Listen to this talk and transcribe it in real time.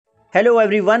Hello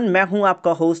everyone, मैं हूं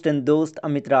आपका होस्ट एंड दोस्त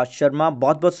अमित राज शर्मा।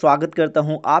 बहुत बहुत स्वागत करता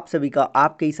हूं आप सभी का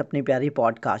आपके इस अपने प्यारे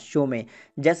पॉडकास्ट शो में।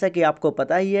 जैसा कि आपको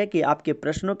पता ही है कि आपके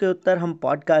प्रश्नों के उत्तर हम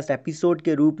पॉडकास्ट एपिसोड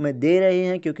के रूप में दे रहे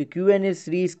हैं, क्योंकि Q&A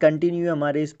सीरीज कंटिन्यू है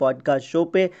हमारे इस पॉडकास्ट शो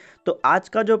पे। तो आज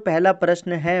का जो पहला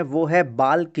प्रश्न है वो है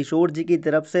बाल किशोर जी की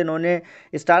तरफ से। इन्होंने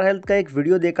स्टार हेल्थ का एक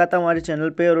वीडियो देखा था हमारे चैनल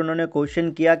पे और उन्होंने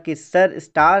क्वेश्चन किया कि सर,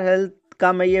 स्टार हेल्थ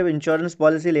का मैं ये इंश्योरेंस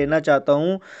पॉलिसी लेना चाहता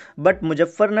हूँ, बट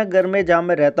मुजफ्फरनगर में जहाँ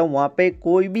मैं रहता हूँ वहाँ पे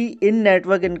कोई भी इन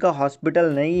नेटवर्क इनका हॉस्पिटल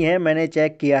नहीं है, मैंने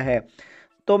चेक किया है,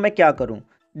 तो मैं क्या करूँ।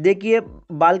 देखिए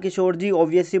बाल किशोर जी,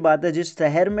 ऑब्वियस सी बात है, जिस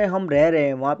शहर में हम रह रहे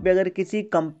हैं वहाँ पे अगर किसी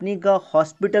कंपनी का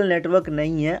हॉस्पिटल नेटवर्क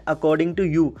नहीं है अकॉर्डिंग टू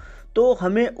यू, तो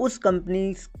हमें उस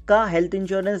कंपनी का हेल्थ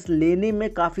इंश्योरेंस लेने में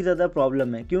काफ़ी ज़्यादा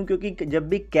प्रॉब्लम है। क्यों? क्योंकि जब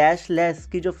भी कैशलेस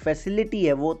की जो फैसिलिटी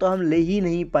है वो तो हम ले ही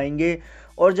नहीं पाएंगे,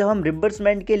 और जब हम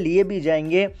रिम्बर्समेंट के लिए भी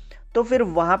जाएंगे तो फिर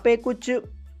वहाँ पे कुछ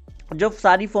जो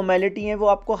सारी फॉर्मेलिटी हैं वो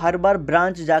आपको हर बार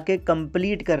ब्रांच जाके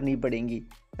कंप्लीट करनी पड़ेंगी,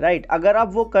 राइट। अगर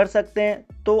आप वो कर सकते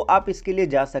हैं तो आप इसके लिए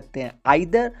जा सकते हैं।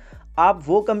 आइदर आप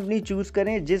वो कंपनी चूज़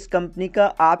करें जिस कंपनी का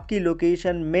आपकी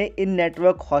लोकेशन में इन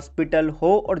नेटवर्क हॉस्पिटल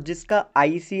हो और जिसका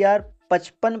ICR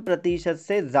 55%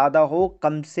 से ज़्यादा हो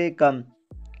कम से कम।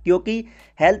 क्योंकि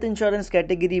हेल्थ इंश्योरेंस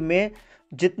कैटेगरी में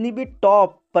जितनी भी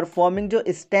टॉप परफॉर्मिंग जो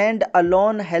stand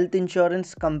alone health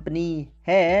insurance company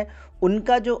है,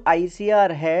 उनका जो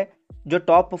ICR है, जो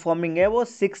टॉप परफॉर्मिंग है, वो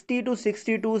 60 to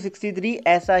 62 63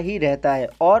 ऐसा ही रहता है।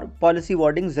 और पॉलिसी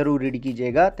वर्डिंग ज़रूर रीड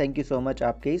कीजिएगा। थैंक यू सो मच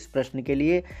आपके इस प्रश्न के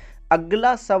लिए।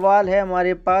 अगला सवाल है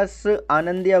हमारे पास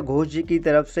आनंदिया घोष जी की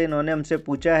तरफ से। इन्होंने हमसे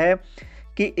पूछा है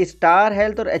कि स्टार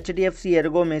हेल्थ और HDFC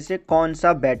एर्गो में से कौन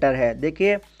सा बेटर है।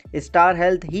 देखिए, स्टार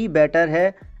हेल्थ ही बेटर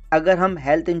है अगर हम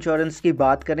हेल्थ इंश्योरेंस की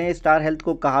बात करें। स्टार हेल्थ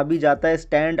को कहा भी जाता है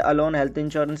stand alone health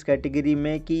insurance category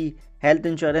में कि हेल्थ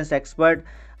इंश्योरेंस एक्सपर्ट।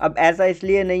 अब ऐसा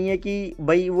इसलिए नहीं है कि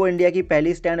भाई वो इंडिया की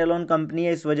पहली स्टैंड अलोन कंपनी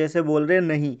है इस वजह से बोल रहे,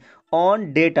 नहीं।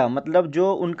 ऑन डेटा, मतलब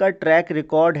जो उनका ट्रैक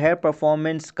रिकॉर्ड है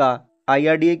परफॉर्मेंस का,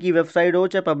 IRDA की वेबसाइट हो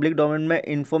चाहे पब्लिक डोमेन में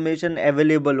इंफॉर्मेशन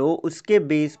अवेलेबल हो, उसके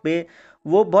बेस पे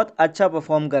वो बहुत अच्छा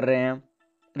परफॉर्म कर रहे हैं,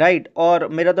 राइट। और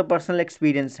मेरा तो पर्सनल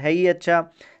एक्सपीरियंस है ही अच्छा।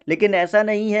 लेकिन ऐसा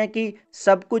नहीं है कि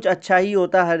सब कुछ अच्छा ही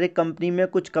होता, हर एक कंपनी में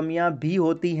कुछ कमियां भी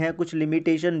होती हैं, कुछ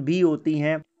लिमिटेशन भी होती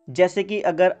हैं। जैसे कि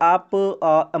अगर आप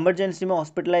इमरजेंसी में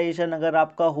हॉस्पिटलाइजेशन अगर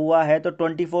आपका हुआ है तो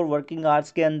 24 वर्किंग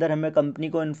आवर्स के अंदर हमें कंपनी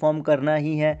को इन्फॉर्म करना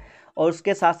ही है। और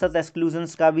उसके साथ साथ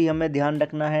एक्सक्लूजन्स का भी हमें ध्यान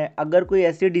रखना है। अगर कोई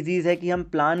ऐसी डिजीज़ है कि हम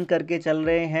प्लान करके चल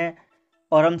रहे हैं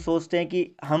और हम सोचते हैं कि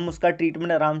हम उसका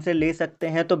ट्रीटमेंट आराम से ले सकते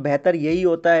हैं, तो बेहतर यही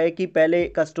होता है कि पहले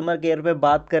कस्टमर केयर पे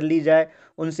बात कर ली जाए,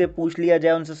 उनसे पूछ लिया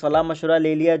जाए, उनसे सलाह मशवरा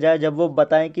ले लिया जाए। जब वो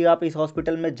बताएं कि आप इस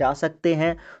हॉस्पिटल में जा सकते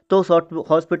हैं तो उस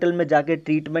हॉस्पिटल में जाके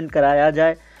ट्रीटमेंट कराया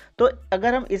जाए। तो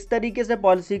अगर हम इस तरीके से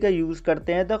पॉलिसी का यूज़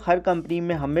करते हैं तो हर कंपनी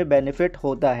में हमें बेनिफिट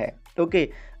होता है। ओके,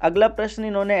 अगला प्रश्न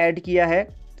इन्होंने ऐड किया है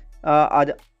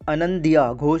आज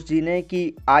आनंदिया घोष जी ने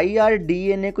कि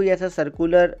IRDA ने कोई ऐसा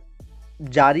सर्कुलर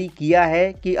जारी किया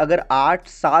है कि अगर 8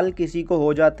 साल किसी को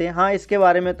हो जाते हैं। हाँ, इसके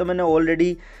बारे में तो मैंने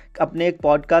ऑलरेडी अपने एक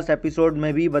पॉडकास्ट एपिसोड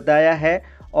में भी बताया है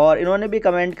और इन्होंने भी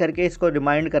कमेंट करके इसको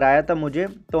रिमाइंड कराया था मुझे।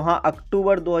 तो हाँ,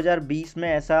 अक्टूबर 2020 में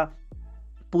ऐसा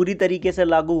पूरी तरीके से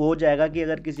लागू हो जाएगा कि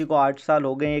अगर किसी को 8 साल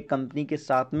हो गए एक कंपनी के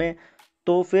साथ में,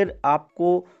 तो फिर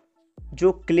आपको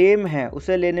जो क्लेम है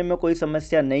उसे लेने में कोई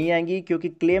समस्या नहीं आएगी। क्योंकि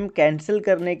क्लेम कैंसिल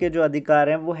करने के जो अधिकार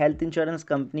हैं वो हेल्थ इंश्योरेंस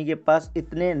कंपनी के पास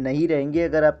इतने नहीं रहेंगे।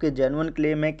 अगर आपके जेन्युइन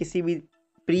क्लेम है किसी भी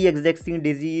प्री एग्जिस्टिंग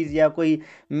डिजीज़ या कोई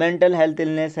मेंटल हेल्थ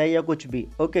इलनेस है या कुछ भी,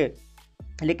 ओके।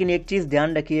 लेकिन एक चीज़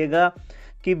ध्यान रखिएगा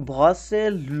कि बहुत से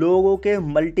लोगों के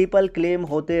मल्टीपल क्लेम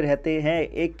होते रहते हैं,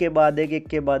 एक के बाद एक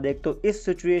के बाद एक। तो इस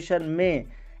सिचुएशन में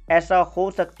ऐसा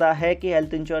हो सकता है कि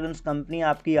हेल्थ इंश्योरेंस कंपनी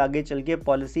आपकी आगे चल के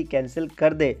पॉलिसी कैंसिल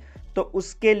कर दे। तो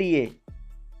उसके लिए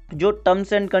जो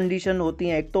टर्म्स एंड कंडीशन होती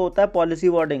हैं, एक तो होता है पॉलिसी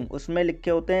वर्डिंग, उसमें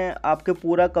लिखे होते हैं आपके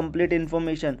पूरा कंप्लीट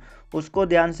इन्फॉर्मेशन, उसको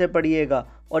ध्यान से पढ़िएगा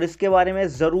और इसके बारे में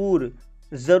ज़रूर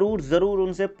ज़रूर ज़रूर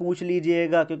उनसे पूछ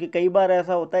लीजिएगा। क्योंकि कई बार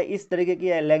ऐसा होता है इस तरीके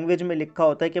की लैंग्वेज में लिखा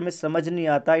होता है कि हमें समझ नहीं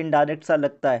आता, इनडायरेक्ट सा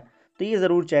लगता है। तो ये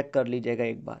ज़रूर चेक कर लीजिएगा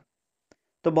एक बार।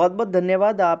 तो बहुत बहुत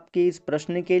धन्यवाद आपके इस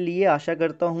प्रश्न के लिए। आशा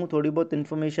करता हूँ थोड़ी बहुत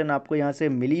इन्फॉर्मेशन आपको यहाँ से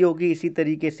मिली होगी। इसी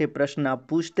तरीके से प्रश्न आप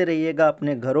पूछते रहिएगा,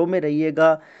 अपने घरों में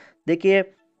रहिएगा। देखिए,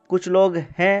 कुछ लोग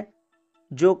हैं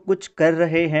जो कुछ कर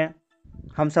रहे हैं,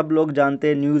 हम सब लोग जानते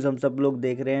हैं, न्यूज़ हम सब लोग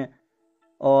देख रहे हैं।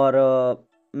 और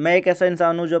मैं एक ऐसा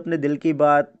इंसान हूँ जो अपने दिल की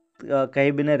बात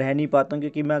कहे बिना रह नहीं पाता हूँ।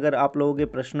 क्योंकि मैं अगर आप लोगों के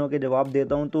प्रश्नों के जवाब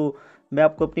देता हूँ तो मैं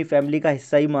आपको अपनी फैमिली का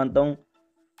हिस्सा ही मानता हूँ।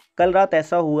 कल रात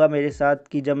ऐसा हुआ मेरे साथ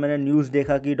कि जब मैंने न्यूज़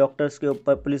देखा कि डॉक्टर्स के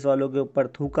ऊपर, पुलिस वालों के ऊपर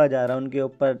थूका जा रहा है, उनके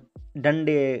ऊपर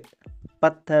डंडे,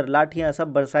 पत्थर, लाठियाँ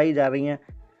सब बरसाई जा रही हैं,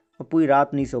 और पूरी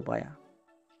रात नहीं सो पाया।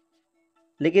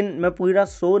 लेकिन मैं पूरा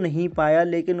सो नहीं पाया।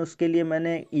 लेकिन उसके लिए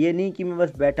मैंने ये नहीं कि मैं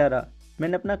बस बैठा रहा,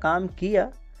 मैंने अपना काम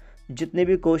किया। जितने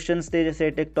भी क्वेश्चंस थे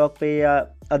जैसे टिकटॉक पे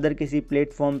या अदर किसी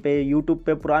प्लेटफॉर्म पे, यूट्यूब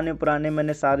पे पुराने पुराने,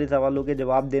 मैंने सारे सवालों के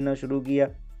जवाब देना शुरू किया।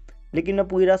 लेकिन मैं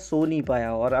पूरा सो नहीं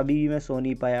पाया और अभी भी मैं सो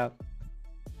नहीं पाया।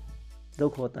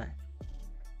 दुख होता है।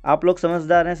 आप लोग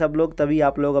समझदार हैं सब लोग, तभी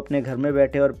आप लोग अपने घर में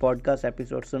बैठे और पॉडकास्ट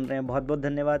एपिसोड सुन रहे हैं। बहुत बहुत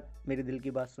धन्यवाद मेरे दिल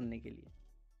की बात सुनने के लिए।